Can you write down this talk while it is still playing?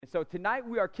And so tonight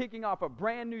we are kicking off a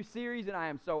brand new series, and I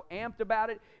am so amped about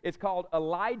it. It's called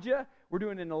Elijah. We're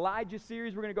doing an Elijah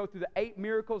series. We're going to go through the 8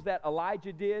 miracles that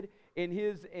Elijah did in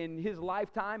his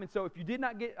lifetime. And so if you did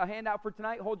not get a handout for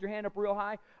tonight, hold your hand up real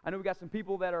high. I know we got some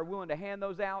people that are willing to hand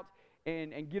those out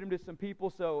and get them to some people.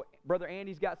 So Brother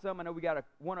Andy's got some. I know we got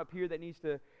one up here that needs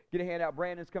to get a handout.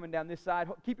 Brandon's coming down this side.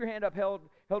 Keep your hand up held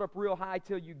up real high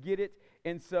till you get it.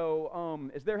 And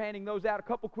so as they're handing those out, a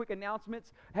couple quick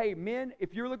announcements. Hey, men,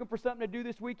 if you're looking for something to do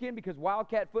this weekend, because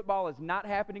Wildcat football is not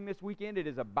happening this weekend, it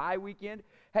is a bye weekend.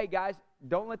 Hey, guys,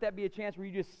 don't let that be a chance where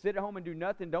you just sit at home and do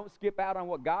nothing. Don't skip out on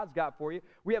what God's got for you.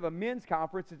 We have a men's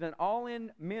conference. It's an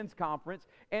all-in men's conference.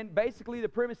 And basically the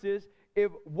premise is,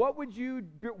 what would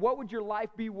your life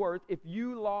be worth if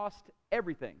you lost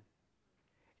everything?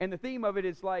 And the theme of it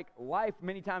is like life.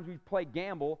 Many times we play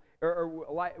gamble, or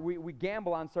we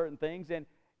gamble on certain things. And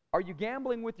are you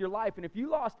gambling with your life? And if you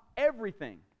lost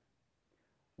everything,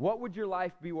 what would your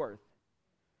life be worth?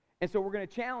 And so we're going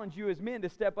to challenge you as men to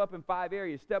step up in 5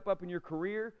 areas. Step up in your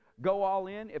career. Go all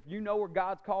in. If you know where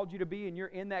God's called you to be and you're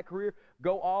in that career,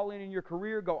 go all in your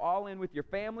career. Go all in with your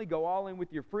family. Go all in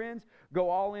with your friends. Go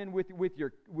all in with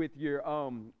your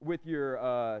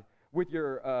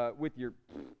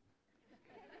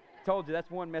told you, that's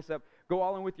one mess up. Go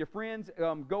all in with your friends.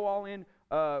 Go all in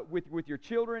with your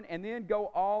children. And then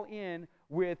go all in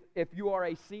with, if you are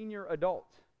a senior adult.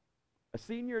 A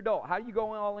senior adult. How do you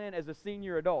go all in as a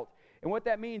senior adult? And what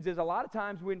that means is a lot of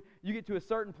times when you get to a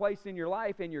certain place in your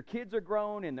life and your kids are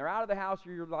grown and they're out of the house,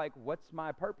 you're like, what's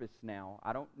my purpose now?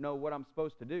 I don't know what I'm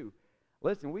supposed to do.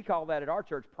 Listen, we call that at our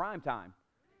church prime time.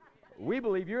 We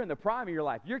believe you're in the prime of your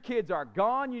life. Your kids are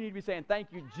gone. You need to be saying, thank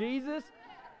you, Jesus.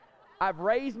 I've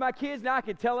raised my kids. Now I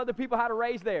can tell other people how to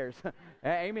raise theirs.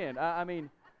 Amen. I mean,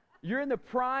 you're in the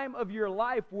prime of your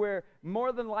life where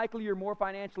more than likely you're more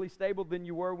financially stable than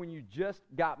you were when you just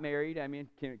got married. I mean,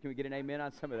 can we get an amen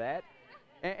on some of that?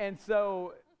 And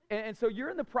so you're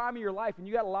in the prime of your life, and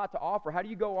you got a lot to offer. How do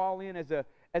you go all in as a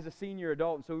senior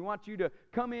adult? And so we want you to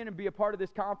come in and be a part of this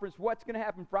conference. What's going to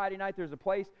happen Friday night? There's a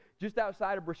place just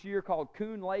outside of Brashear called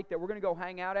Coon Lake that we're going to go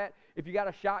hang out at. If you got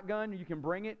a shotgun, you can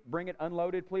bring it. Bring it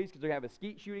unloaded, please, because they're going to have a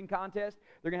skeet shooting contest.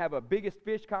 They're going to have a biggest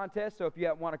fish contest, so if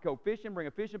you want to go fishing, bring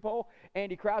a fishing pole.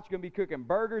 Andy Crouch is going to be cooking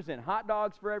burgers and hot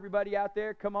dogs for everybody out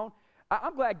there. Come on.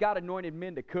 I'm glad God anointed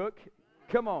men to cook.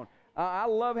 Come on. I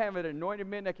love having anointed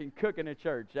men that can cook in a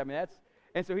church. I mean,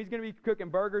 and so he's going to be cooking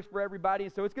burgers for everybody.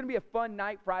 And so it's going to be a fun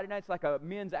night. Friday night's like a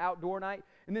men's outdoor night.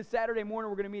 And then Saturday morning,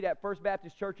 we're going to meet at First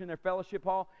Baptist Church in their fellowship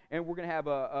hall. And we're going to have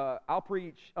I'll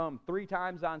preach 3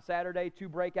 times on Saturday, 2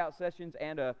 breakout sessions,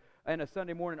 and a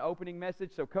Sunday morning opening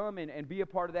message. So come and be a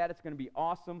part of that. It's going to be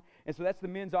awesome. And so that's the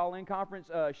men's all-in conference.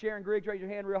 Sharon Griggs, raise your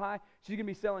hand real high. She's going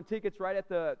to be selling tickets right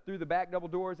through the back double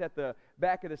doors at the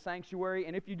back of the sanctuary.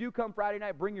 And if you do come Friday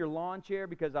night, bring your lawn chair,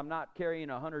 because I'm not carrying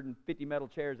 150 metal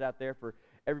chairs out there for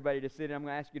everybody to sit in. I'm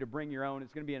going to ask you to bring your own.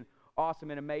 It's going to be an awesome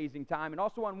and amazing time. And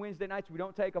also on Wednesday nights, we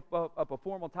don't take up a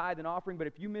formal tithe and offering, but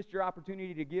if you missed your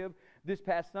opportunity to give this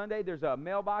past Sunday, there's a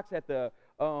mailbox at the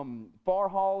far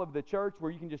hall of the church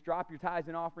where you can just drop your tithes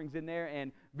and offerings in there.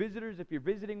 And visitors, if you're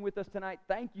visiting with us tonight,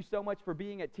 thank you so much for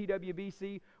being at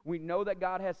TWBC. We know that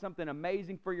God has something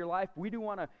amazing for your life. We do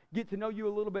want to get to know you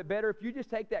a little bit better. If you just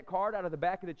take that card out of the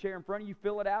back of the chair in front of you,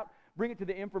 fill it out, bring it to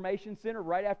the information center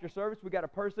right after service. We got a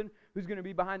person who's going to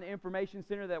be behind the information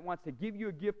center that wants to give you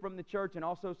a gift from the church and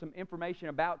also some information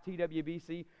about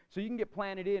TWBC so you can get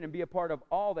planted in and be a part of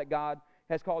all that God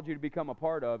has called you to become a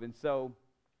part of. And so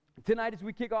tonight, as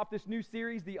we kick off this new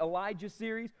series, the Elijah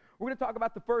series, we're going to talk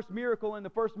about the first miracle, and the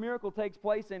first miracle takes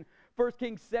place in 1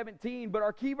 Kings 17. But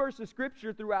our key verse of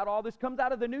Scripture throughout all this comes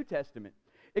out of the New Testament.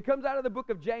 It comes out of the book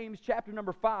of James, chapter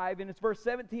number 5, and it's verse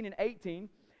 17 and 18.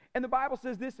 And the Bible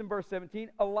says this in verse 17,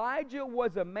 Elijah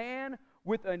was a man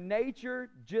with a nature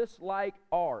just like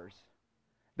ours.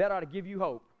 That ought to give you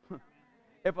hope.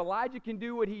 If Elijah can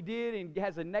do what he did and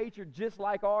has a nature just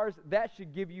like ours, that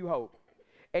should give you hope.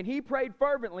 And he prayed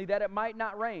fervently that it might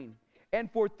not rain. And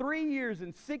for 3 years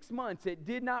and 6 months it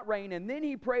did not rain. And then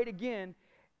he prayed again,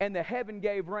 and the heaven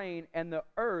gave rain, and the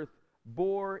earth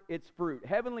bore its fruit.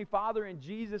 Heavenly Father, in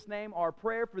Jesus' name, our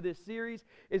prayer for this series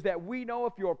is that we know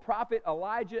if your prophet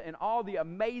Elijah and all the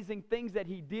amazing things that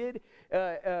he did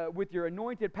with your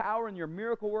anointed power and your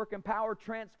miracle working power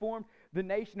transformed the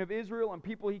nation of Israel and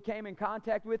people he came in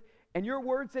contact with. And your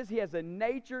word says he has a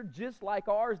nature just like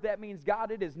ours. That means, God,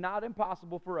 it is not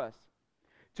impossible for us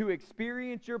to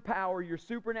experience your power, your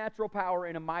supernatural power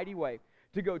in a mighty way,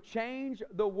 to go change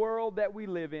the world that we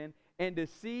live in, and to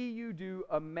see you do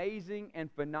amazing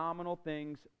and phenomenal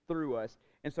things through us.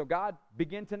 And so, God,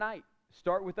 begin tonight.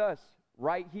 Start with us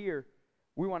right here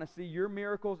We want to see your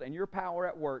miracles and your power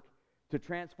at work to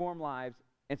transform lives.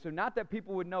 And so not that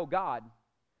people would know God,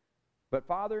 but,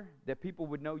 Father, that people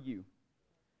would know you,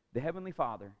 the Heavenly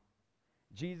Father.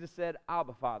 Jesus said,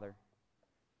 Abba, Father.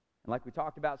 And like we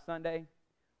talked about Sunday,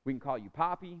 we can call you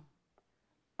Poppy,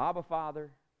 Abba,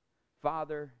 Father,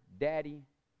 Father, Daddy,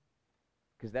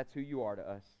 because that's who you are to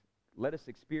us. Let us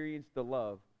experience the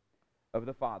love of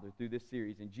the Father through this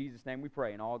series. In Jesus' name we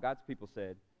pray, and all God's people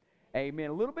said, amen.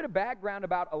 A little bit of background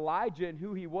about Elijah and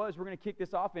who he was. We're going to kick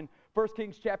this off in 1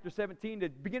 Kings chapter 17 to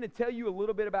begin to tell you a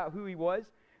little bit about who he was.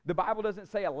 The Bible doesn't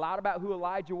say a lot about who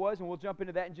Elijah was, and we'll jump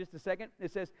into that in just a second.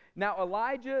 It says, now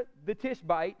Elijah the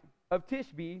Tishbite of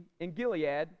Tishbe in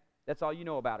Gilead, that's all you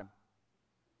know about him.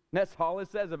 That's all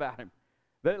it says about him.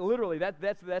 Literally, that's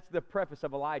the preface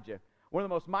of Elijah. One of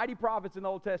the most mighty prophets in the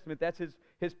Old Testament, that's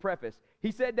his preface.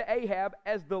 He said to Ahab,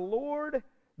 as the Lord,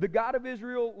 the God of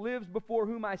Israel, lives before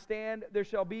whom I stand, there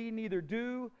shall be neither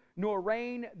dew nor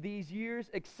rain these years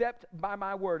except by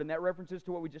my word. And that references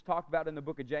to what we just talked about in the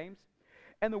book of James.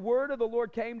 And the word of the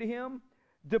Lord came to him,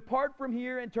 depart from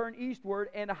here and turn eastward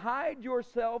and hide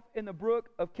yourself in the brook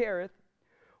of Kerith,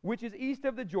 which is east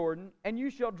of the Jordan, and you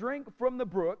shall drink from the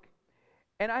brook.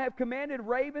 And I have commanded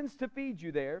ravens to feed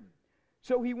you there.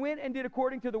 So he went and did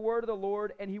according to the word of the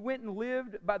Lord, and he went and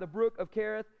lived by the brook of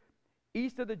Kerith,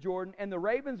 east of the Jordan. And the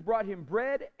ravens brought him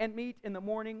bread and meat in the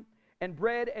morning, and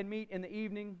bread and meat in the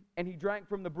evening, and he drank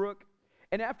from the brook.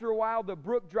 And after a while the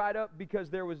brook dried up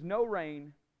because there was no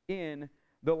rain in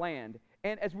the land.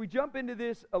 And as we jump into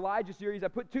this Elijah series, I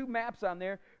put two maps on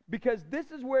there because this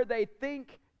is where they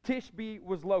think Tishbe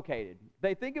was located.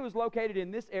 They think it was located in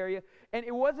this area, and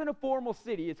it wasn't a formal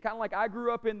city. It's kind of like I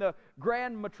grew up in the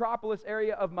grand metropolis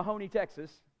area of Mahoney,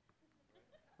 Texas,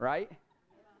 right?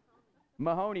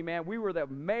 Mahoney, man, we were the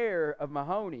mayor of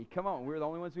Mahoney. Come on, we were the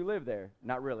only ones who lived there.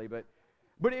 Not really, but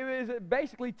it was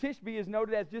basically Tishbe is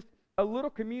noted as just a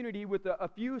little community with a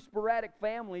few sporadic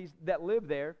families that live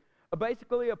there.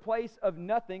 Basically a place of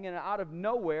nothing, and out of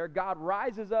nowhere, God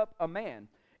rises up a man.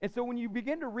 And so when you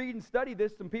begin to read and study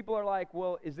this, some people are like,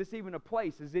 well, is this even a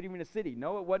place? Is it even a city?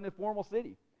 No, it wasn't a formal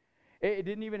city. It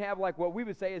didn't even have like what we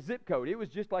would say a zip code. It was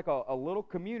just like a little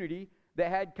community that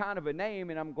had kind of a name,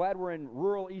 and I'm glad we're in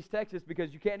rural East Texas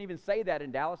because you can't even say that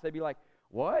in Dallas. They'd be like,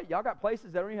 what? Y'all got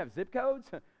places that don't even have zip codes?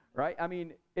 Right? I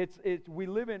mean, we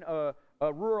live in a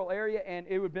rural area, and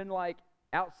it would have been like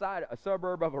outside a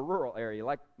suburb of a rural area,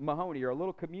 like Mahoney, or a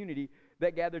little community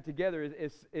that gathered together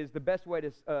is the best way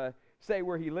to say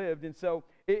where he lived. And so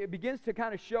it begins to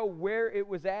kind of show where it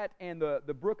was at, and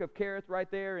the brook of Kerith right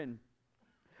there. And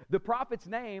the prophet's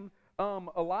name,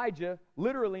 Elijah,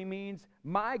 literally means,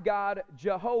 my God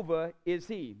Jehovah is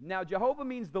he. Now, Jehovah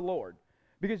means the Lord.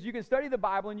 Because you can study the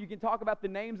Bible and you can talk about the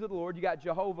names of the Lord. You got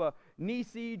Jehovah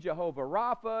Nisi, Jehovah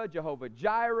Rapha, Jehovah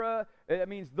Jireh. It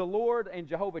means the Lord. And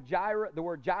Jehovah Jireh, the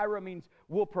word Jireh means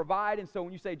will provide. And so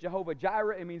when you say Jehovah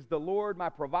Jireh, it means the Lord, my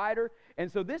provider.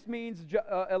 And so this means,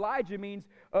 Elijah means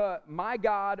my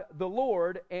God, the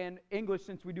Lord. And English,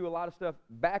 since we do a lot of stuff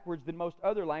backwards than most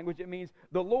other language, it means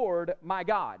the Lord, my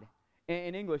God.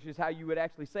 In English is how you would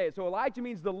actually say it. So Elijah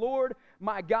means the Lord,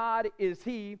 my God is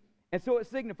he. And so it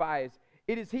signifies,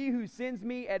 it is he who sends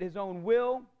me at his own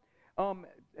will.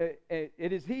 It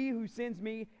is he who sends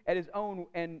me at his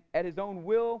own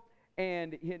will,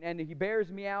 and he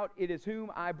bears me out. It is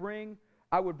whom I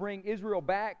would bring Israel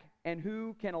back, and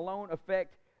who can alone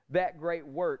effect that great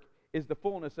work is the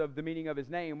fullness of the meaning of his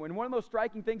name. And one of the most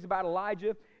striking things about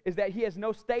Elijah is that he has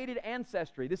no stated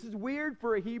ancestry. This is weird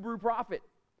for a Hebrew prophet.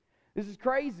 This is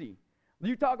crazy.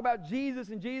 You talk about Jesus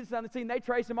and Jesus on the scene, they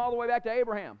trace him all the way back to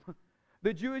Abraham.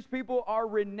 The Jewish people are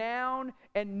renowned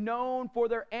and known for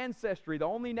their ancestry. The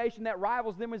only nation that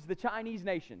rivals them is the Chinese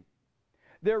nation.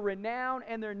 They're renowned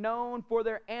and they're known for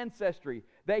their ancestry.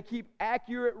 They keep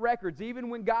accurate records. Even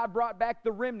when God brought back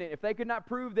the remnant, if they could not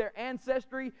prove their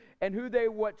ancestry and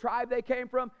what tribe they came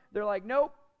from, they're like,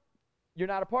 nope, you're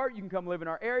not a part. You can come live in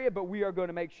our area, but we are going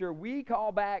to make sure we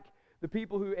call back the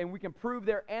people and we can prove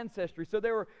their ancestry. So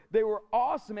they were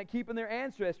awesome at keeping their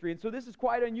ancestry. And so this is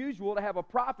quite unusual to have a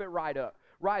prophet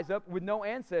rise up with no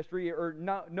ancestry or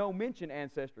no mention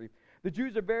ancestry. The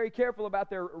Jews are very careful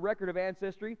about their record of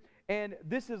ancestry, and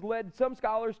this has led some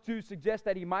scholars to suggest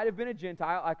that he might have been a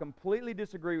Gentile. I completely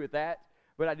disagree with that,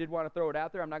 but I did want to throw it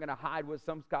out there. I'm not going to hide what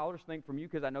some scholars think from you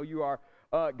because I know you are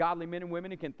godly men and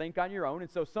women and can think on your own. And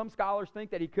so some scholars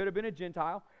think that he could have been a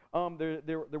Gentile.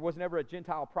 There was never a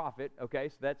Gentile prophet, okay,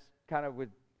 so that's kind of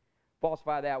would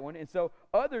falsify that one. And so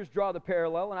others draw the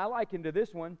parallel, and I liken to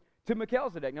this one, to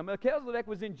Melchizedek. Now, Melchizedek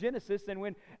was in Genesis, and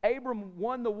when Abram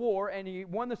won the war and he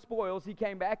won the spoils, he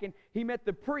came back and he met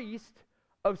the priest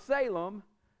of Salem,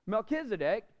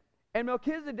 Melchizedek. And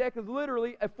Melchizedek is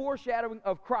literally a foreshadowing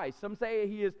of Christ. Some say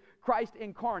he is Christ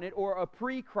incarnate or a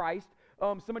pre-Christ,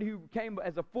 somebody who came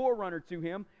as a forerunner to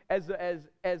him, as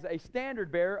a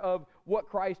standard bearer of what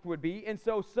Christ would be. And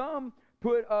so some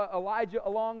put Elijah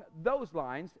along those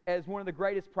lines as one of the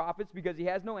greatest prophets because he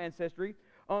has no ancestry.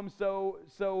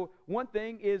 So one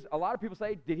thing is, a lot of people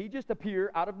say, did he just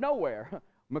appear out of nowhere?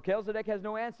 Melchizedek has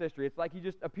no ancestry. It's like he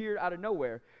just appeared out of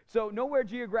nowhere. So nowhere,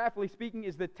 geographically speaking,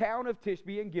 is the town of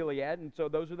Tishbe in Gilead. And so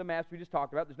those are the maps we just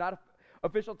talked about. There's not an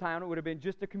official town. It would have been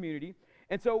just a community.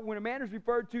 And so when a man is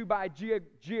referred to by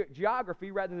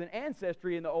geography rather than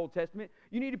ancestry in the Old Testament,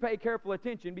 you need to pay careful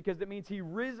attention, because it means he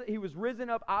was risen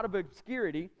up out of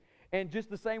obscurity, and just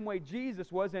the same way Jesus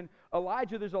was. And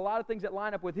Elijah, there's a lot of things that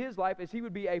line up with his life, as he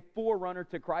would be a forerunner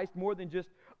to Christ more than just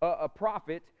a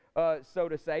prophet, so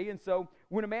to say. And so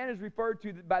when a man is referred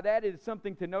to by that, it is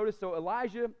something to notice. So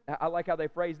Elijah, I like how they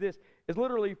phrase this, is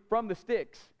literally from the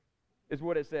sticks, is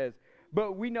what it says.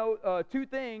 But we know two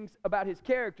things about his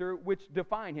character which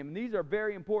define him, and these are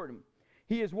very important.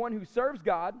 He is one who serves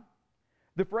God.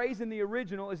 The phrase in the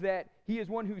original is that he is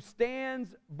one who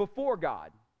stands before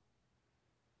God,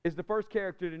 is the first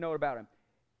character to note about him.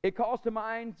 It calls to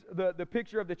mind the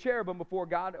picture of the cherubim before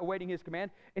God awaiting his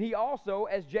command. And he also,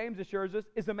 as James assures us,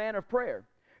 is a man of prayer.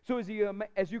 So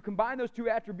as you combine those two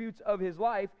attributes of his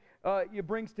life, it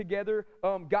brings together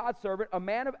God's servant, a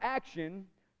man of action,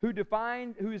 who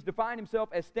has defined himself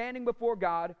as standing before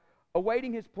God,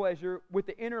 awaiting his pleasure with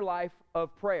the inner life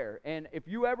of prayer. And if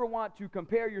you ever want to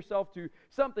compare yourself to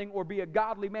something or be a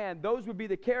godly man, those would be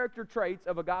the character traits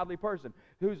of a godly person,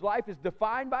 whose life is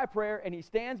defined by prayer, and he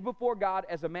stands before God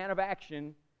as a man of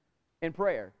action in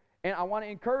prayer. And I want to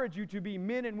encourage you to be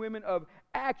men and women of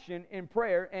action in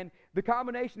prayer. And the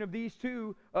combination of these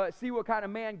two, see what kind of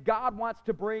man God wants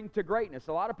to bring to greatness.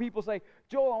 A lot of people say,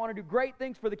 Joel, I want to do great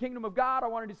things for the kingdom of God. I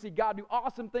wanted to see God do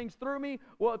awesome things through me.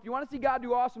 Well, if you want to see God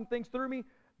do awesome things through me,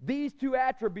 these two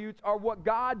attributes are what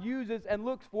God uses and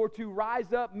looks for to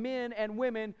rise up men and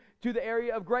women to the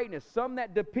area of greatness. Some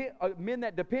that men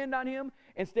that depend on him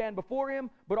and stand before him,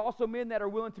 but also men that are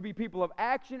willing to be people of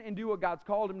action and do what God's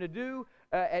called him to do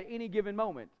at any given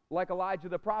moment, like Elijah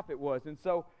the prophet was. And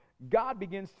so God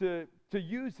begins to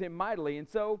use him mightily. And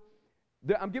so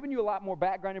I'm giving you a lot more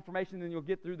background information than you'll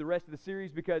get through the rest of the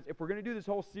series, because if we're going to do this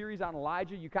whole series on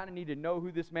Elijah, you kind of need to know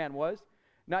who this man was.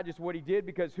 Not just what he did,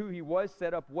 because who he was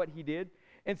set up what he did.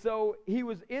 And so he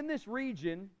was in this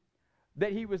region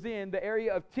that he was in, the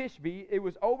area of Tishbe. It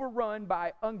was overrun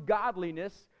by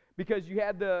ungodliness, because you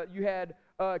had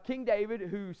King David,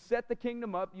 who set the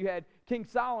kingdom up. You had King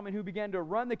Solomon, who began to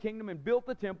run the kingdom and built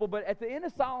the temple. But at the end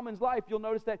of Solomon's life, you'll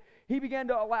notice that he began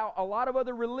to allow a lot of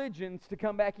other religions to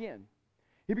come back in.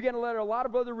 He began to let a lot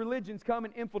of other religions come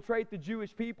and infiltrate the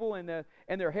Jewish people and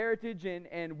their heritage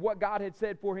and what God had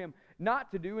said for him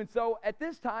not to do. And so at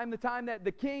this time, the time that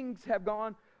the kings have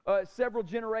gone several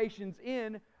generations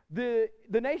in, the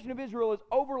nation of Israel is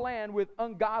overland with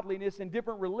ungodliness and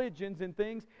different religions and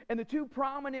things. And the two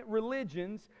prominent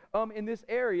religions in this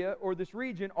area or this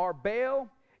region are Baal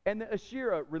and the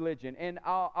Asherah religion. And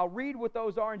I'll read what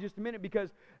those are in just a minute, because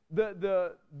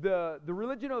the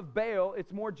religion of Baal,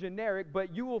 it's more generic,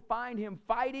 but you will find him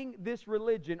fighting this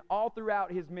religion all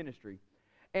throughout his ministry.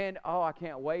 And, I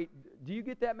can't wait. Do you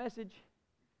get that message?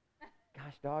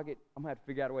 Gosh, dog it. I'm going to have to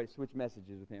figure out a way to switch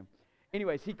messages with him.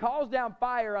 Anyways, he calls down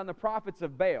fire on the prophets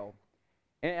of Baal.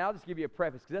 And I'll just give you a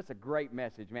preface, because that's a great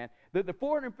message, man. The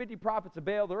 450 prophets of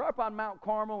Baal, they're up on Mount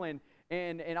Carmel, and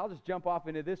I'll just jump off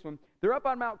into this one. They're up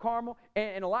on Mount Carmel,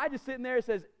 and Elijah's sitting there and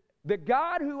says, the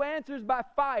God who answers by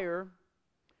fire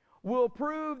will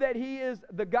prove that he is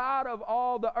the God of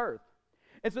all the earth.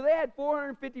 And so they had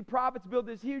 450 prophets build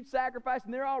this huge sacrifice,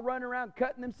 and they're all running around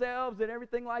cutting themselves and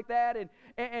everything like that,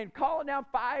 and calling down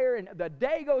fire, and the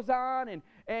day goes on,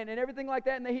 and everything like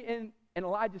that. And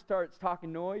Elijah starts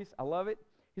talking noise. I love it.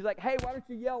 He's like, hey, why don't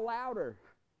you yell louder?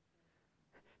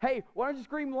 Hey, why don't you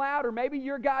scream louder? Maybe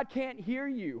your God can't hear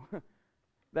you.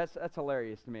 That's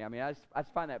hilarious to me. I mean, I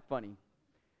just find that funny.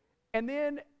 And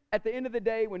then at the end of the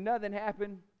day, when nothing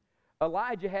happened,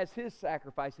 Elijah has his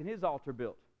sacrifice and his altar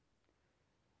built.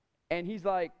 And he's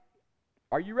like,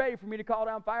 are you ready for me to call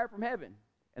down fire from heaven?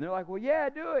 And they're like, well, yeah,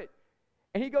 do it.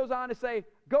 And he goes on to say,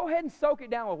 go ahead and soak it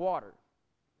down with water.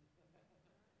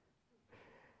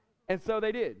 And so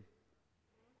they did.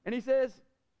 And he says,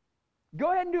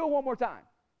 go ahead and do it one more time.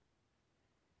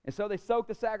 And so they soaked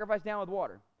the sacrifice down with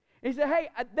water. And he said, hey,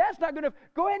 that's not good enough.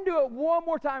 Go ahead and do it one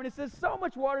more time. And it says so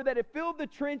much water that it filled the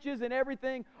trenches and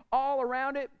everything all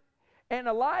around it. And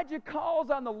Elijah calls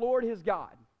on the Lord his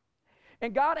God.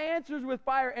 And God answers with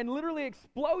fire and literally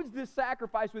explodes this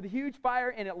sacrifice with a huge fire,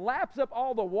 and it laps up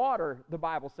all the water, the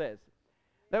Bible says,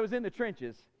 that was in the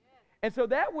trenches. And so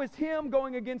that was him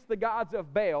going against the gods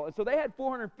of Baal. And so they had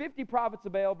 450 prophets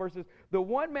of Baal versus the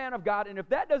one man of God. And if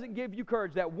that doesn't give you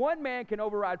courage, that one man can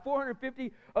override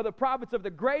 450 of the prophets of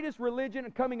the greatest religion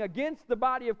coming against the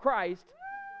body of Christ,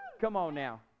 come on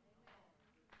now.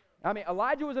 I mean,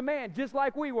 Elijah was a man just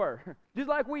like we were, just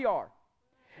like we are.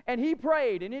 And he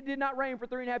prayed, and it did not rain for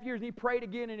 3.5 years, and he prayed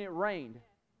again, and it rained.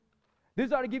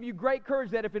 This ought to give you great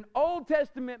courage that if an Old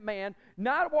Testament man,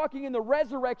 not walking in the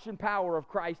resurrection power of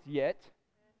Christ yet,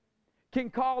 can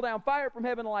call down fire from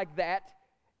heaven like that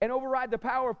and override the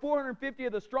power of 450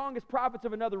 of the strongest prophets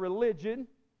of another religion,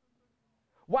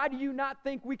 why do you not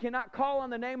think we cannot call on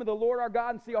the name of the Lord our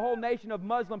God and see a whole nation of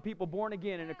Muslim people born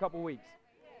again in a couple weeks?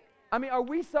 I mean, are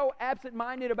we so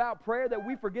absent-minded about prayer that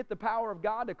we forget the power of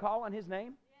God to call on His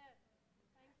name?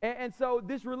 And so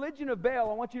this religion of Baal,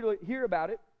 I want you to hear about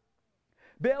it.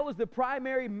 Baal is the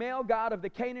primary male god of the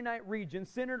Canaanite region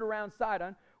centered around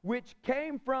Sidon, which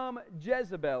came from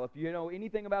Jezebel. If you know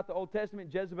anything about the Old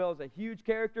Testament, Jezebel is a huge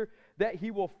character that he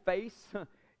will face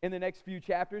in the next few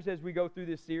chapters as we go through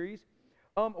this series.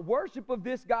 Worship of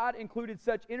this god included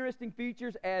such interesting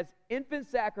features as infant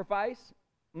sacrifice.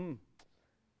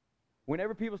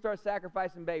 Whenever people start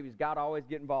sacrificing babies, God always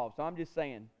get involved. So I'm just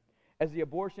saying, as the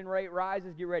abortion rate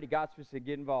rises, get ready. God's supposed to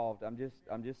get involved. I'm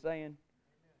just saying.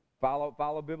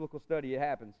 Follow biblical study. It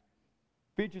happens.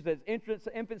 Features as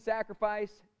infant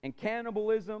sacrifice and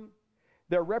cannibalism.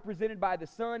 They're represented by the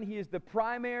sun. He is the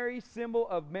primary symbol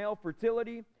of male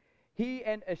fertility. He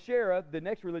and Asherah, the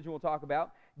next religion we'll talk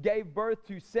about, gave birth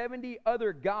to 70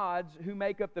 other gods who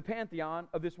make up the pantheon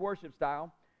of this worship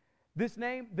style.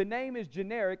 The name is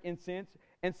generic in sense,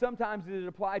 and sometimes it is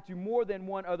applied to more than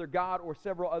one other god or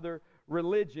several other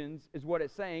religions, is what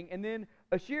it's saying. And then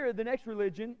Asherah, the next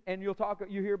religion, and you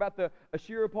hear about the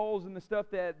Asherah poles and the stuff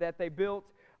that they built.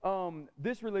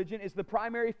 This religion is the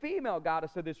primary female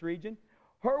goddess of this region.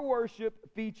 Her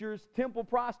worship features temple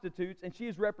prostitutes, and she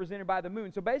is represented by the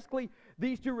moon. So basically,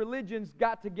 these two religions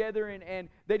got together, and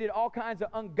they did all kinds of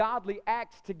ungodly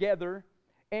acts together.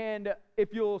 And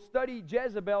if you'll study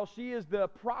Jezebel, she is the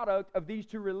product of these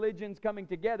two religions coming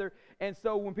together. And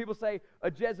so when people say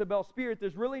a Jezebel spirit,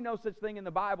 there's really no such thing in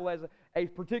the Bible as a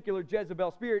particular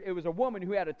Jezebel spirit. It was a woman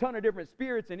who had a ton of different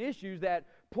spirits and issues that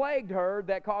plagued her,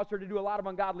 that caused her to do a lot of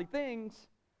ungodly things.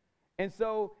 And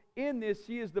so in this,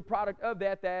 she is the product of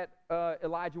that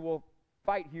Elijah will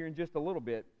fight here in just a little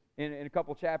bit, in a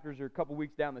couple chapters or a couple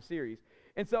weeks down the series.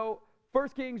 And so 1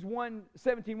 Kings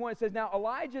 1:17, it says, Now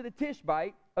Elijah the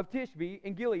Tishbite of Tishbe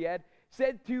in Gilead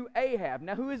said to Ahab.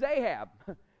 Now who is Ahab?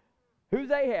 Who's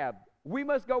Ahab? We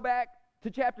must go back to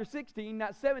chapter 16,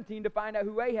 not 17, to find out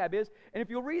who Ahab is. And if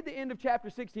you'll read the end of chapter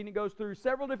 16, it goes through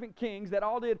several different kings that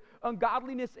all did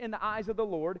ungodliness in the eyes of the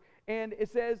Lord. And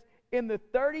it says, in the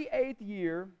 38th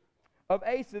year of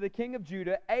Asa, the king of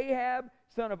Judah, Ahab,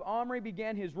 son of Omri,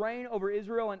 began his reign over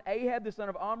Israel, and Ahab, the son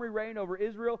of Omri, reigned over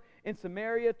Israel in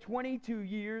Samaria 22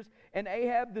 years. And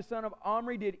Ahab, the son of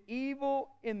Omri, did evil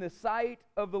in the sight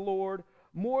of the Lord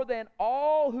more than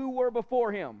all who were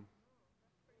before him.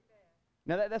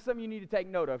 Now, that's something you need to take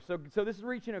note of. So this is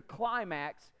reaching a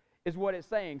climax, is what it's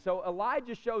saying. So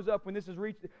Elijah shows up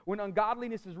when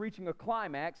ungodliness is reaching a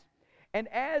climax, and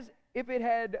as if it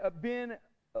had been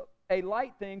a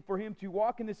light thing for him to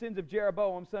walk in the sins of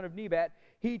Jeroboam, son of Nebat,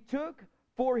 he took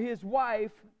for his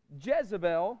wife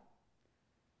Jezebel,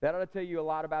 that ought to tell you a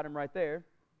lot about him right there,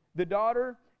 the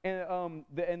daughter and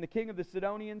the king of the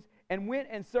Sidonians, and went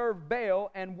and served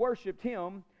Baal and worshipped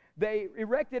him. They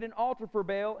erected an altar for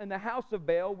Baal in the house of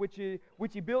Baal, which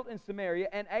he built in Samaria,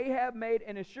 and Ahab made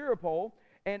an Asherah pole,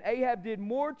 and Ahab did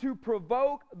more to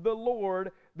provoke the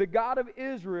Lord, the God of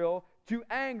Israel, to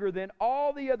anger than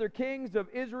all the other kings of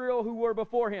Israel who were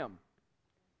before him.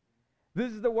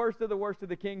 This is the worst of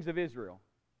the kings of Israel,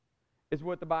 is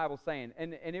what the Bible's saying.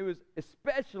 And it was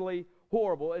especially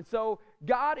horrible. And so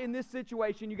God, in this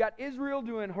situation, you got Israel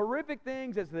doing horrific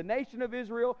things as the nation of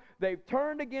Israel. They've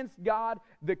turned against God.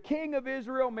 The king of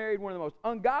Israel married one of the most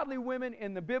ungodly women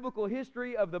in the biblical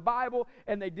history of the Bible,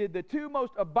 and they did the two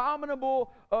most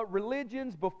abominable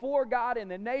religions before God in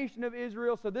the nation of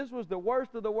Israel. So this was the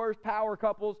worst of the worst power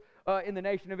couples in the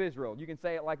nation of Israel. You can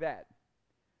say it like that.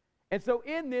 And so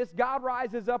in this, God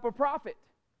rises up a prophet,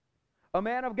 a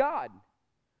man of God,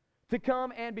 to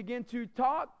come and begin to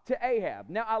talk to Ahab.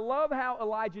 Now, I love how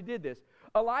Elijah did this.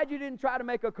 Elijah didn't try to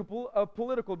make a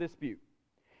political dispute.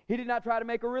 He did not try to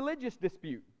make a religious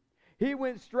dispute. He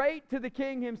went straight to the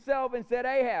king himself and said,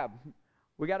 Ahab,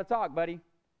 we got to talk, buddy.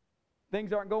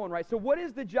 things aren't going right. So what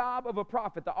is the job of a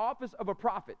prophet, the office of a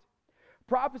prophet?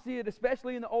 Prophecy,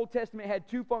 especially in the Old Testament, had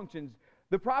two functions.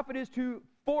 The prophet is to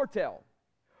foretell.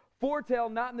 Foretell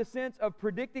not in the sense of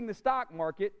predicting the stock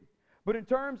market, but in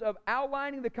terms of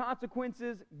outlining the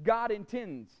consequences God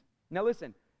intends. Now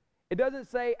listen, it doesn't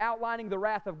say outlining the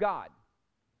wrath of God.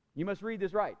 You must read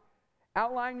this right.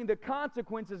 Outlining the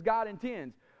consequences God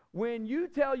intends. When you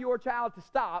tell your child to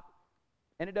stop,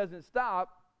 and it doesn't stop,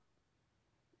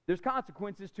 there's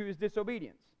consequences to his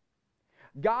disobedience.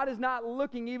 God is not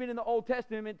looking, even in the Old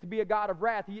Testament, to be a God of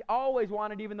wrath. He always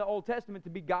wanted, even the Old Testament, to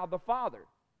be God the Father.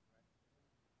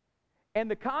 And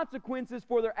the consequences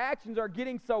for their actions are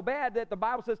getting so bad that the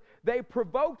Bible says they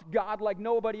provoked God like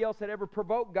nobody else had ever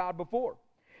provoked God before.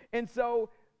 And so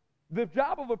the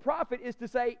job of a prophet is to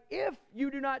say, if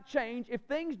you do not change, if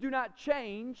things do not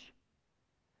change,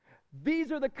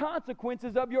 these are the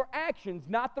consequences of your actions,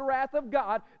 not the wrath of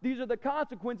God. These are the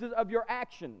consequences of your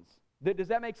actions. Does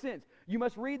that make sense? You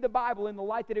must read the Bible in the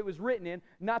light that it was written in,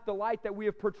 not the light that we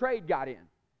have portrayed God in.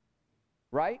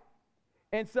 Right?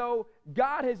 And so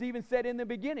God has even said in the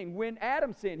beginning, when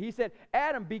Adam sinned, he said,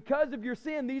 Adam, because of your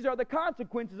sin, these are the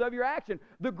consequences of your action.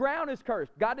 The ground is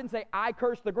cursed. God didn't say, I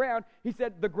cursed the ground. He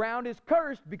said, the ground is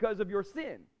cursed because of your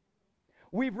sin.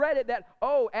 We've read it that,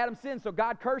 oh, Adam sinned, so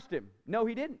God cursed him. No,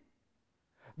 he didn't.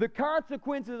 The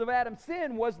consequences of Adam's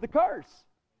sin was the curse.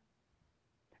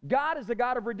 God is the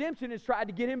God of redemption, has tried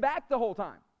to get him back the whole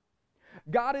time.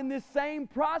 God in this same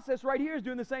process right here is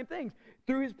doing the same things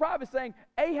through his prophets, saying,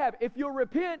 Ahab, if you'll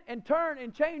repent and turn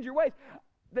and change your ways,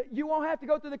 that you won't have to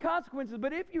go through the consequences.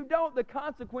 But if you don't, the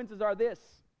consequences are this.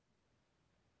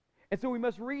 And so we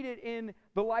must read it in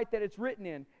the light that it's written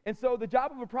in. And so the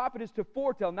job of a prophet is to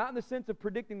foretell, not in the sense of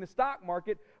predicting the stock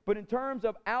market, but in terms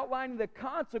of outlining the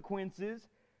consequences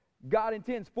God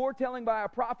intends. Foretelling by a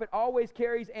prophet always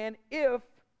carries an if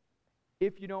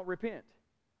you don't repent.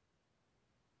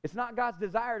 It's not God's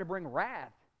desire to bring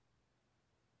wrath.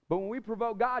 But when we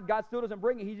provoke God, God still doesn't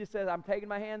bring it. He just says, I'm taking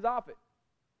my hands off it.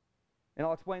 And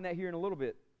I'll explain that here in a little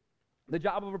bit. The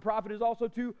job of a prophet is also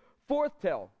to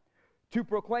foretell, to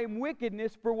proclaim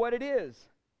wickedness for what it is.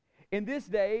 In this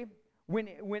day, when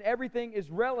everything is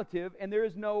relative and there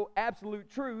is no absolute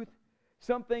truth,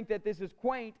 some think that this is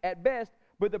quaint at best,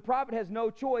 but the prophet has no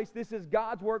choice. This is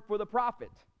God's work for the prophet.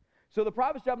 So the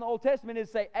prophet's job in the Old Testament is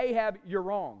to say, Ahab, you're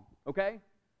wrong, okay?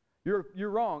 You're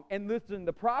wrong. And listen,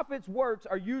 the prophet's works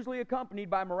are usually accompanied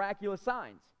by miraculous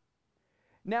signs.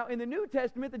 Now, in the New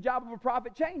Testament, the job of a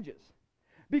prophet changes,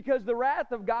 because the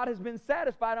wrath of God has been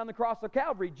satisfied on the cross of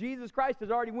Calvary. Jesus Christ has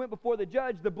already went before the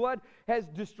judge. The blood has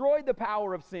destroyed the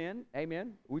power of sin.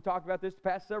 Amen. We talked about this the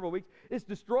past several weeks. It's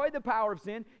destroyed the power of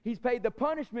sin. He's paid the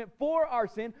punishment for our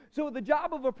sin. So the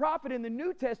job of a prophet in the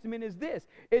New Testament is this.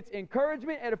 It's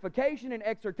encouragement, edification, and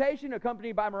exhortation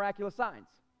accompanied by miraculous signs.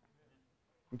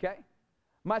 Okay?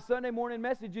 My Sunday morning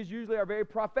messages usually are very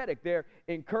prophetic. They're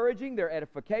encouraging, they're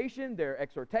edification, they're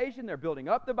exhortation, they're building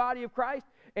up the body of Christ,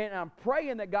 and I'm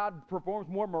praying that God performs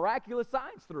more miraculous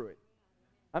signs through it.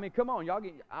 I mean, come on,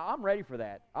 I'm ready for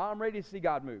that. I'm ready to see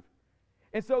God move.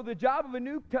 And so the job of a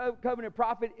new covenant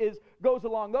prophet goes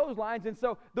along those lines. And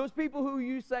so those people who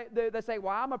you say, they say,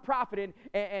 well, I'm a prophet,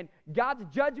 and God's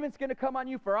judgment's going to come on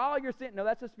you for all your sin. No,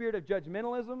 that's a spirit of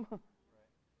judgmentalism.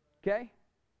 Okay?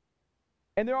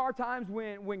 And there are times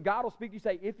when God will speak to you,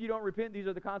 say, if you don't repent, these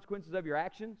are the consequences of your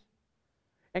actions.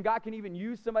 And God can even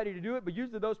use somebody to do it, but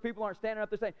usually those people aren't standing up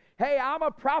there saying, hey, I'm a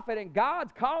prophet and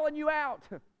God's calling you out.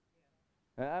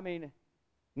 I mean,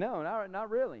 no, not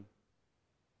really.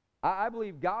 I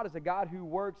believe God is a God who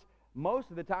works most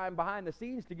of the time behind the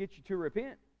scenes to get you to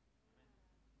repent.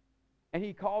 And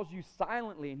he calls you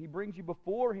silently, and he brings you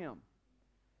before him.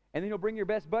 And then he'll bring your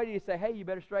best buddy to say, hey, you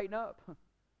better straighten up.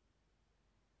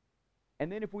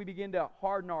 And then if we begin to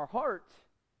harden our hearts,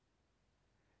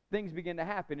 things begin to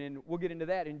happen, and we'll get into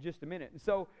that in just a minute. And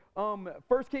so 1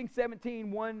 Kings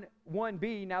 17,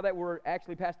 1b, now that we're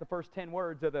actually past the first 10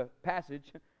 words of the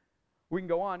passage, we can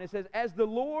go on. It says, as the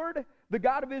Lord, the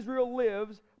God of Israel,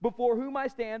 lives, before whom I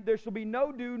stand, there shall be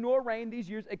no dew nor rain these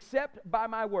years, except by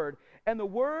my word. And the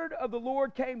word of the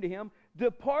Lord came to him,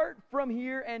 depart from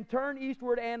here and turn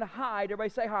eastward and hide. Everybody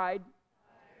say hide.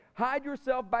 Hide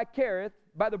yourself by Kerith,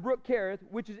 by the brook Kerith,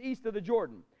 which is east of the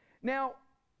Jordan. Now,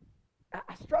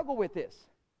 I struggle with this.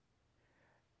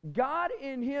 God,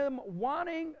 in him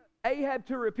wanting Ahab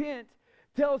to repent,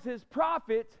 tells his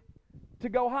prophet to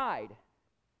go hide.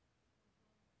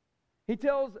 He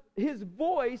tells his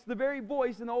voice, the very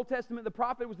voice in the Old Testament, the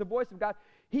prophet was the voice of God.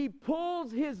 He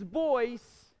pulls his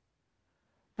voice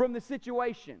from the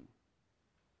situation.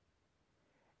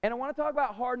 And I want to talk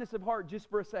about hardness of heart just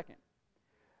for a second.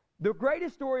 The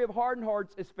greatest story of hardened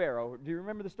hearts is Pharaoh. Do you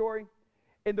remember the story?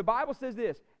 And the Bible says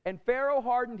this, and Pharaoh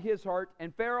hardened his heart,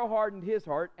 and Pharaoh hardened his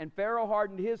heart, and Pharaoh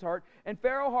hardened his heart, and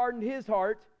Pharaoh hardened his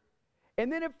heart.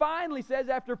 And then it finally says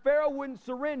after Pharaoh wouldn't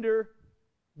surrender,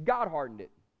 God hardened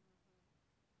it.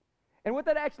 And what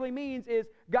that actually means is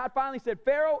God finally said,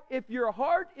 Pharaoh, if your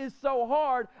heart is so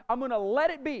hard, I'm going to let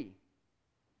it be.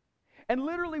 And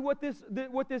literally what this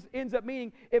ends up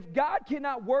meaning, if God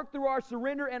cannot work through our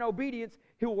surrender and obedience,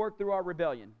 He'll work through our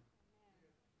rebellion.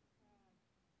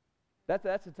 That's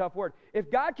a tough word.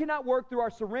 If God cannot work through our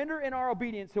surrender and our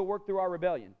obedience, He'll work through our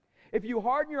rebellion. If you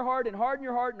harden your heart and harden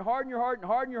your heart and harden your heart and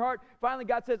harden your heart, finally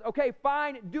God says, okay,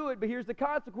 fine, do it, but here's the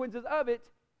consequences of it,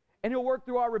 and He'll work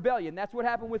through our rebellion. That's what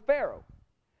happened with Pharaoh.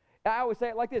 I always say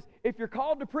it like this. If you're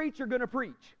called to preach, you're going to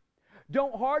preach.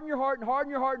 Don't harden your heart and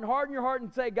harden your heart and harden your heart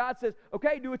and say, God says,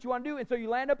 okay, do what you want to do. And so you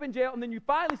land up in jail, and then you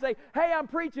finally say, hey, I'm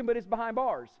preaching, but it's behind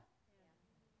bars.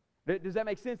 Does that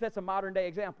make sense? That's a modern day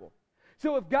example.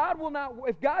 So if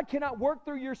God cannot work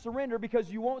through your surrender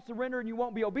because you won't surrender and you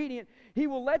won't be obedient, He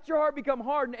will let your heart become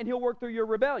hardened and He'll work through your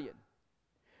rebellion.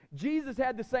 Jesus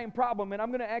had the same problem, and I'm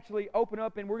going to actually open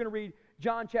up and we're going to read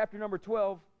John chapter number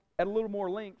 12 at a little more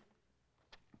length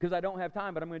because I don't have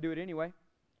time, but I'm going to do it anyway.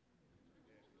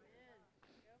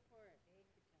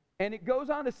 And it goes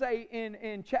on to say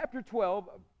in chapter 12,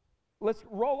 let's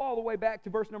roll all the way back to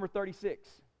verse number 36.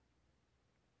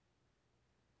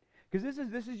 Because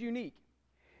this is unique.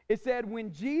 It said,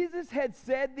 when Jesus had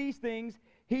said these things,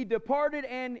 He departed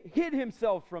and hid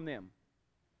Himself from them.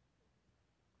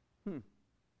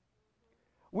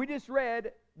 We just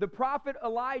read the prophet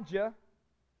Elijah.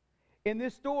 In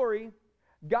this story,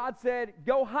 God said,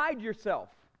 go hide yourself.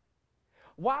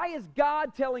 Why is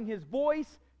God telling His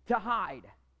voice to hide?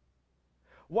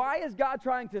 Why is God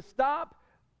trying to stop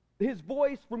His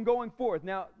voice from going forth?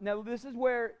 Now this is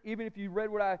where, even if you read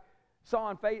what I saw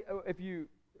on if you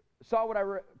saw what I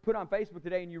put on Facebook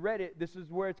today and you read it, this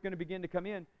is where it's going to begin to come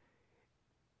in.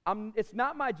 It's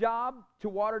not my job to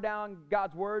water down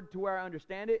God's Word to where I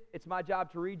understand it. It's my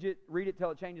job to read it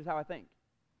till it changes how I think.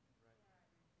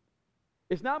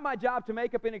 It's not my job to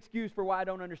make up an excuse for why I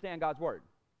don't understand God's Word.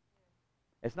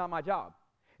 It's not my job.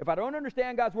 If I don't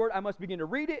understand God's Word, I must begin to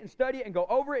read it and study it and go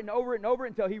over it and over it and over it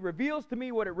until He reveals to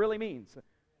me what it really means.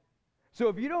 So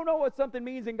if you don't know what something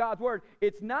means in God's Word,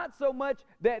 it's not so much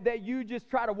that you just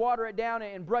try to water it down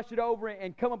and brush it over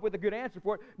and come up with a good answer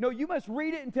for it. No, you must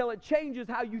read it until it changes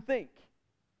how you think.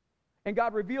 And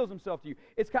God reveals Himself to you.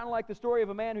 It's kind of like the story of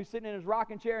a man who's sitting in his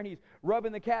rocking chair and he's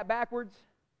rubbing the cat backwards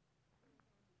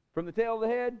from the tail of the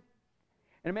head.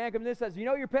 And a man comes in and says, you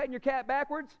know you're petting your cat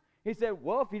backwards? He said,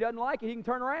 well, if he doesn't like it, he can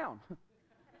turn around.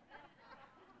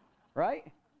 Right?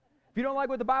 If you don't like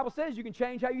what the Bible says, you can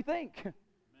change how you think.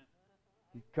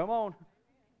 Come on.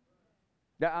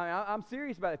 I'm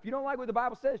serious about it. If you don't like what the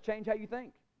Bible says, change how you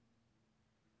think.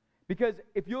 Because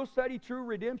if you'll study true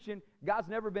redemption, God's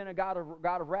never been a God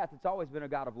of wrath. It's always been a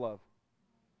God of love.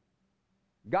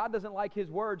 God doesn't like His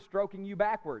Word stroking you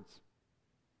backwards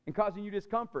and causing you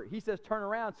discomfort. He says turn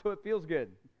around so it feels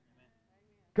good.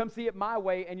 Come see it my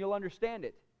way and you'll understand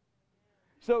it.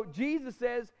 So Jesus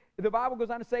says, the Bible goes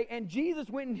on to say, and Jesus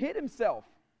went and hid Himself,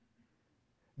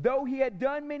 though He had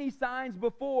done many signs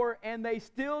before, and they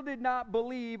still did not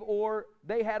believe, or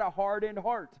they had a hardened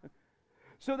heart.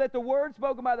 So that the word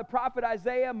spoken by the prophet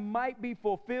Isaiah might be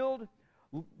fulfilled.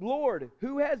 Lord,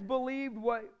 who has believed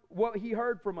what he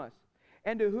heard from us?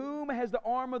 And to whom has the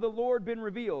arm of the Lord been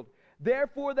revealed?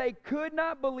 Therefore they could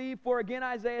not believe, for again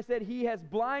Isaiah said, He has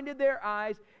blinded their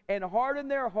eyes and hardened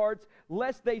their hearts,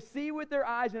 lest they see with their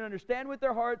eyes and understand with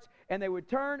their hearts, and they would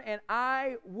turn, and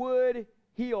I would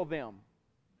heal them.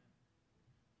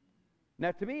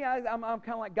 Now to me, I'm kind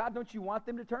of like, God, don't you want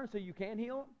them to turn so you can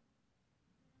heal them?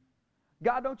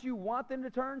 God, don't you want them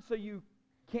to turn so you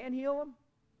can heal them?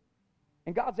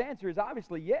 And God's answer is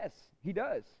obviously yes, He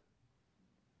does.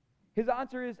 His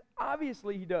answer is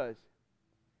obviously He does.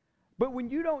 But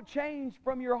when you don't change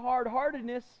from your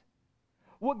hard-heartedness,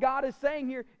 what God is saying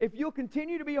here, if you'll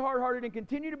continue to be hard-hearted and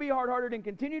continue to be hard-hearted and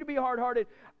continue to be hard-hearted,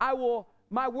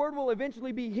 my word will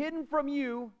eventually be hidden from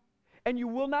you, and you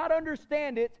will not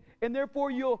understand it, and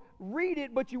therefore you'll read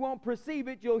it, but you won't perceive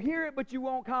it. You'll hear it, but you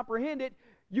won't comprehend it.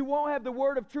 You won't have the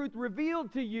word of truth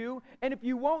revealed to you, and if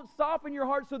you won't soften your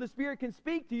heart so the Spirit can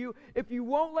speak to you, if you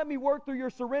won't let me work through your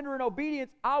surrender and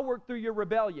obedience, I'll work through your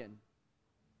rebellion.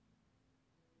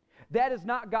 That is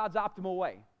not God's optimal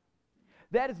way.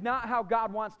 That is not how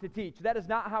God wants to teach. That is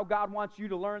not how God wants you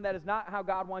to learn. That is not how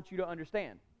God wants you to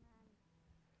understand.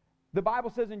 The Bible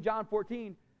says in John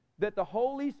 14 that the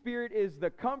Holy Spirit is the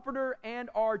comforter and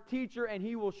our teacher, and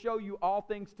He will show you all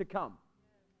things to come.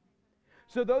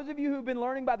 So those of you who've been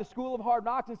learning by the school of hard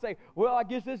knocks and say, well, I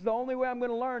guess this is the only way I'm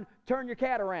going to learn, turn your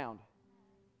cat around.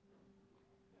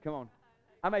 Come on.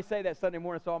 I may say that Sunday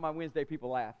morning so all my Wednesday people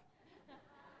laugh.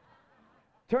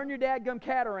 Turn your dadgum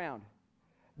cat around.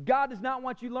 God does not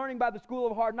want you learning by the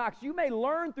school of hard knocks. You may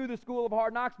learn through the school of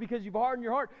hard knocks because you've hardened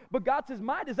your heart, but God says,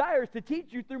 my desire is to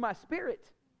teach you through my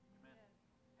Spirit.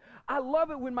 Amen. I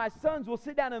love it when my sons will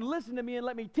sit down and listen to me and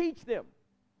let me teach them.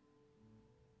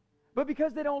 But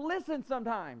because they don't listen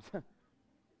sometimes,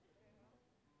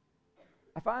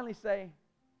 I finally say,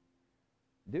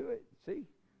 do it, see.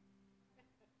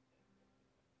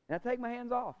 And I take my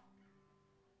hands off.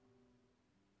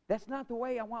 That's not the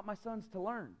way I want my sons to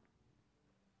learn.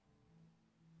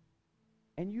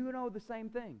 And you know the same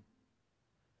thing.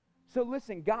 So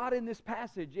listen, God in this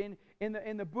passage, in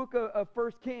the book of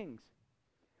 1 Kings,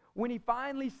 when he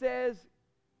finally says,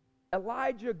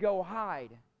 Elijah, go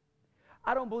hide,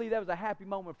 I don't believe that was a happy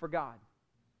moment for God.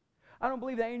 I don't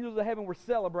believe the angels of heaven were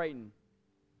celebrating.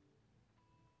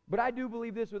 But I do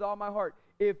believe this with all my heart.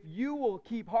 If you will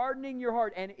keep hardening your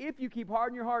heart, and if you keep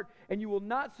hardening your heart and you will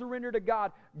not surrender to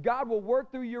God, God will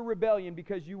work through your rebellion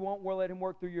because you won't let him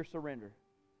work through your surrender.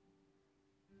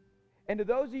 And to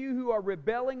those of you who are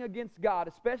rebelling against God,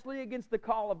 especially against the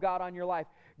call of God on your life,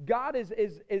 God is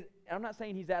I'm not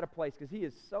saying he's out of place because he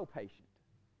is so patient.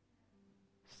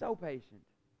 So patient.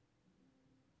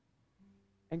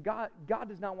 And God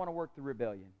does not want to work through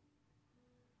rebellion.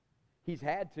 He's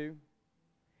had to.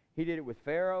 He did it with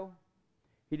Pharaoh.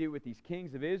 He did it with these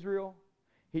kings of Israel.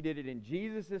 He did it in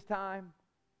Jesus' time.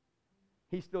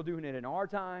 He's still doing it in our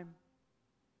time.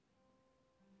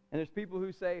 And there's people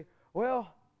who say,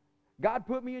 well, God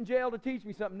put me in jail to teach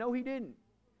me something. No, he didn't.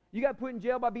 You got put in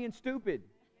jail by being stupid.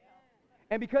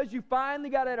 And because you finally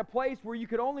got at a place where you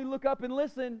could only look up and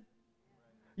listen,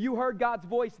 you heard God's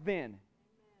voice then.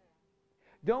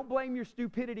 Don't blame your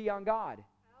stupidity on God.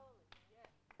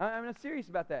 I'm not serious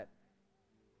about that.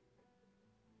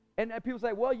 And people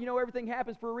say, well, you know, everything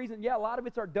happens for a reason. Yeah, a lot of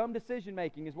it's our dumb decision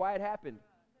making is why it happened.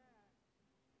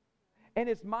 And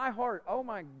it's my heart. Oh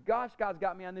my gosh, God's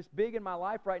got me on this big in my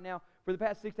life right now for the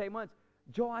past 6 to 8 months.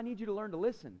 Joel, I need you to learn to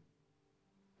listen.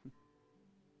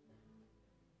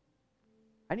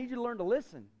 I need you to learn to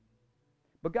listen.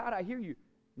 But God, I hear you.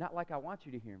 Not like I want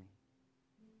you to hear me.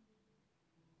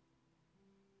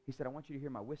 He said, I want you to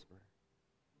hear my whisper.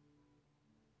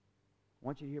 I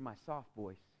want you to hear my soft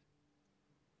voice.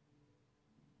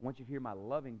 I want you to hear my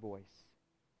loving voice.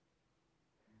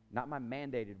 Not my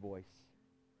mandated voice.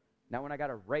 Not when I got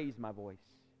to raise my voice.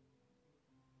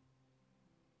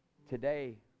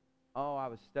 Today, I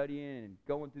was studying and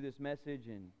going through this message,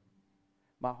 and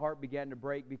my heart began to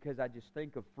break because I just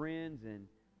think of friends and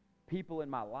people in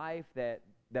my life that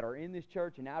are in this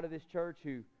church and out of this church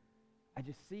who I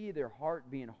just see their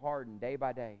heart being hardened day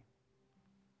by day.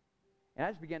 And I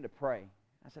just began to pray.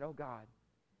 I said, oh God,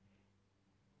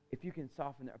 if you can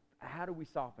soften them, how do we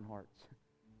soften hearts?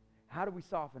 How do we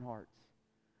soften hearts?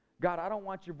 God, I don't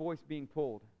want your voice being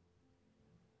pulled.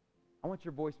 I want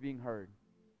your voice being heard.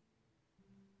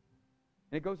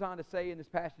 And it goes on to say in this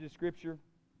passage of Scripture,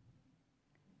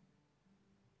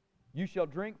 you shall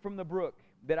drink from the brook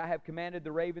that I have commanded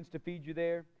the ravens to feed you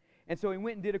there. And so he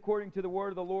went and did according to the word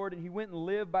of the Lord, and he went and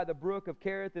lived by the brook of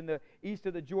Kerith in the east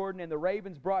of the Jordan, and the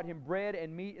ravens brought him bread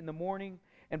and meat in the morning,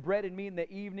 and bread and meat in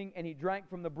the evening, and he drank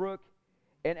from the brook.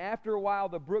 And after a while,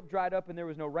 the brook dried up, and there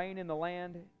was no rain in the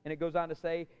land. And it goes on to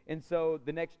say, and so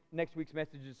the next week's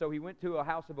message is, so he went to a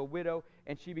house of a widow,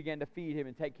 and she began to feed him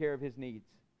and take care of his needs.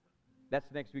 That's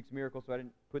next week's miracle, so I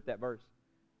didn't put that verse.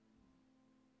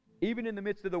 Even in the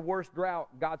midst of the worst drought,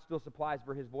 God still supplies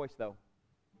for his voice, though.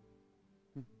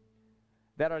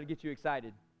 That ought to get you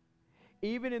excited.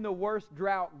 Even in the worst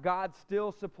drought, God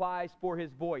still supplies for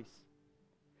his voice.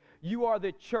 You are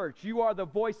the church. You are the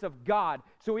voice of God.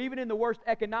 So even in the worst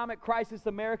economic crisis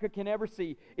America can ever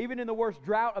see, even in the worst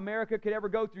drought America could ever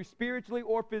go through spiritually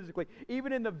or physically,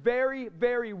 even in the very,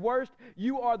 very worst,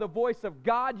 you are the voice of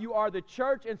God. You are the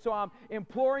church. And so I'm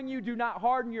imploring you, do not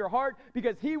harden your heart,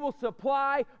 because he will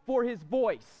supply for his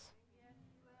voice. Yes,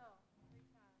 he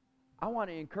will. I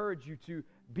want to encourage you to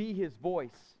be his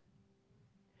voice.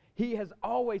 He has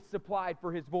always supplied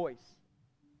for his voice.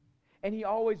 And he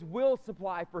always will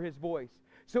supply for his voice.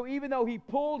 So even though he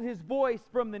pulled his voice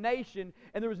from the nation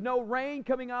and there was no rain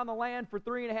coming on the land for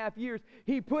 3.5 years,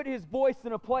 he put his voice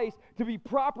in a place to be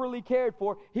properly cared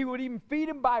for. He would even feed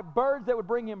him by birds that would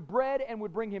bring him bread and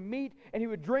would bring him meat, and he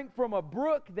would drink from a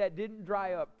brook that didn't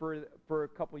dry up for a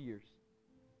couple years.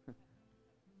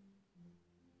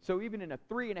 So even in a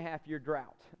 3.5-year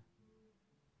drought,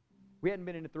 we hadn't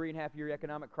been in a 3.5-year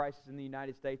economic crisis in the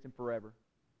United States in forever.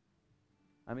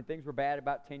 I mean, things were bad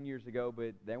about 10 years ago,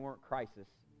 but they weren't crisis.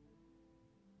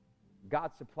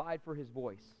 God supplied for his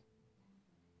voice.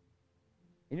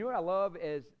 And you know what I love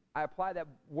is I apply that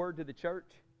word to the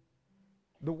church.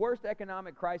 The worst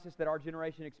economic crisis that our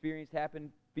generation experienced happened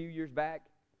a few years back.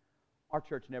 Our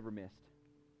church never missed.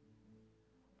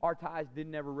 Our tithes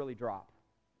didn't ever really drop.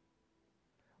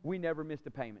 We never missed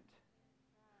a payment.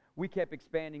 We kept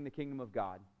expanding the kingdom of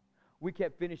God. We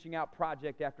kept finishing out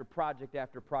project after project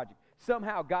after project.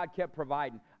 Somehow God kept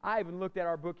providing. I even looked at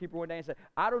our bookkeeper one day and said,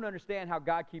 I don't understand how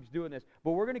God keeps doing this,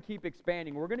 but we're going to keep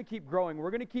expanding. We're going to keep growing.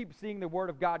 We're going to keep seeing the Word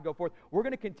of God go forth. We're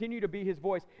going to continue to be His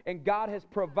voice, and God has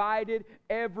provided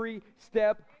every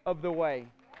step of the way.